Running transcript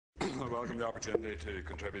I welcome the opportunity to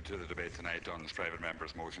contribute to the debate tonight on this private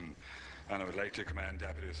member's motion, and I would like to commend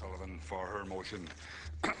Deputy Sullivan for her motion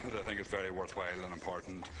that I think is very worthwhile and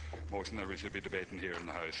important motion that we should be debating here in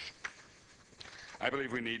the House. I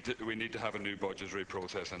believe we need to have a new budgetary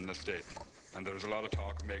process in this state, and there is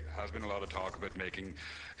has been a lot of talk about making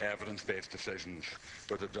evidence-based decisions,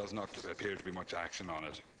 but there does not appear to be much action on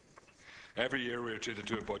it. Every year we are treated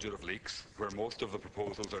to a budget of leaks, where most of the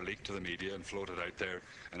proposals are leaked to the media and floated out there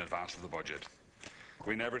in advance of the budget.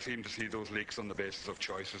 We never seem to see those leaks on the basis of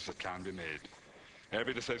choices that can be made.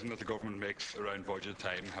 Every decision that the government makes around budget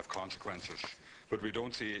time have consequences, but we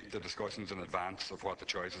don't see the discussions in advance of what the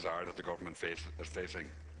choices are that the government is facing.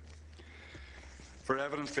 For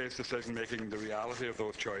evidence-based decision making, the reality of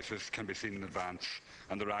those choices can be seen in advance,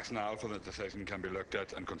 and the rationale for the decision can be looked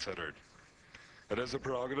at and considered. It is the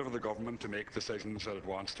prerogative of the government to make decisions that it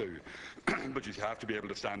wants to, but you have to be able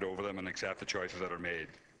to stand over them and accept the choices that are made.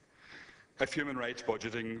 If human rights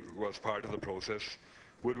budgeting was part of the process,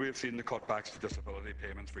 would we have seen the cutbacks to disability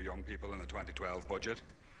payments for young people in the 2012 budget?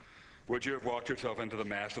 Would you have walked yourself into the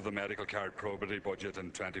mess of the medical card probity budget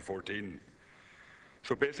in 2014?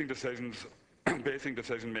 So basing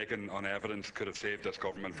decision making on evidence could have saved this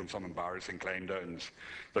government from some embarrassing climb downs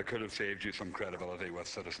that could have saved you some credibility with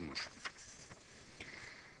citizens.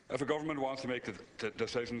 If a government wants to make the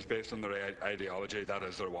decisions based on their ideology, that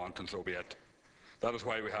is their want, and so be it. That is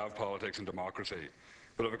why we have politics and democracy.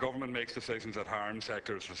 But if a government makes decisions that harm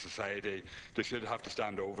sectors of society, they should have to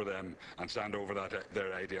stand over them and stand over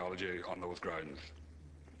their ideology on those grounds.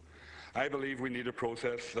 I believe we need a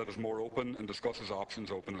process that is more open and discusses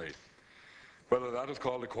options openly. Whether that is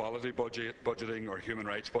called equality budgeting or human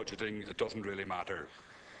rights budgeting, it doesn't really matter.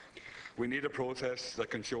 We need a process that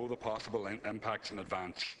can show the possible impacts in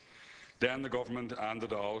advance. Then the government and the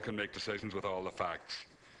Dáil can make decisions with all the facts.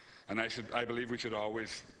 And I believe we should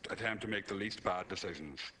always attempt to make the least bad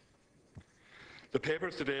decisions. The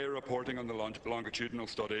papers today are reporting on the longitudinal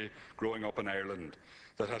study Growing Up in Ireland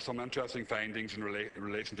that has some interesting findings in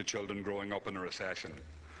relation to children growing up in a recession.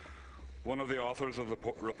 One of the authors of the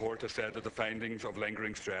report has said that the findings of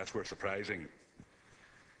lingering stress were surprising.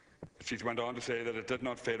 She went on to say that it did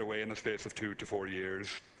not fade away in the space of 2 to 4 years.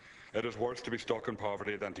 It is worse to be stuck in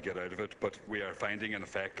poverty than to get out of it, but we are finding an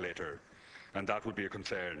effect later, and that would be a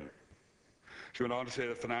concern. She went on to say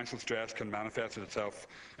that financial stress can manifest itself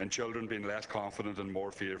in children being less confident and more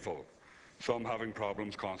fearful, some having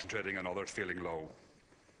problems concentrating and others feeling low.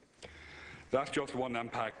 That's just one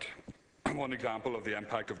example of the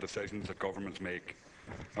impact of decisions that governments make.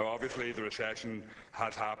 Now, obviously, the recession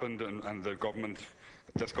has happened, and this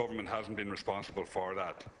government hasn't been responsible for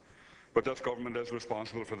that. But this government is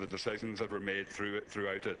responsible for the decisions that were made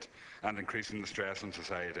throughout it and increasing the stress in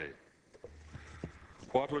society.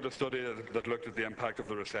 What would a study that looked at the impact of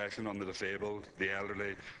the recession on the disabled, the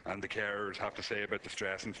elderly and the carers have to say about the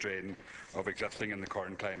stress and strain of existing in the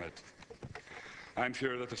current climate? I'm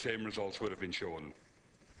sure that the same results would have been shown.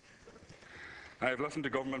 I have listened to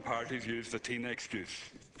government parties use the Tina excuse.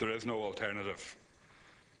 There is no alternative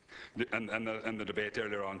in the debate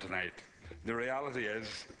earlier on tonight. The reality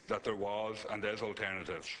is that there was and is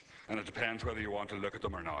alternatives, and it depends whether you want to look at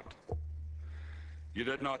them or not. You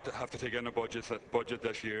did not have to take in a budget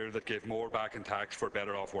this year that gave more back in tax for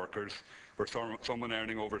better off workers, where someone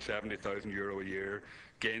earning over €70,000 a year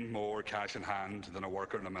gained more cash in hand than a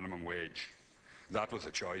worker on a minimum wage. That was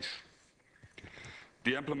a choice.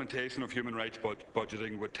 The implementation of human rights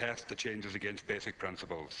budgeting would test the changes against basic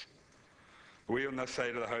principles. We on this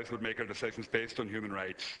side of the House would make our decisions based on human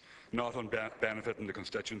rights, not on benefiting the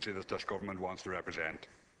constituency that this government wants to represent.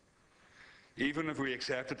 Even if we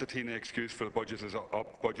accepted the Tina excuse for the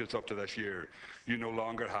budgets up to this year, you no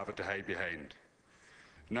longer have it to hide behind.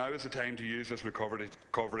 Now is the time to use this recovery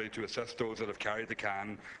to assist those that have carried the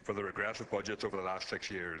can for the regressive budgets over the last 6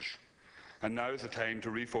 years. And now is the time to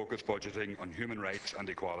refocus budgeting on human rights and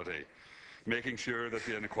equality, making sure that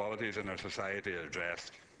the inequalities in our society are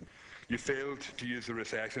addressed. You failed to use the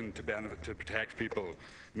recession to protect people.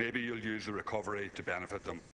 Maybe you'll use the recovery to benefit them.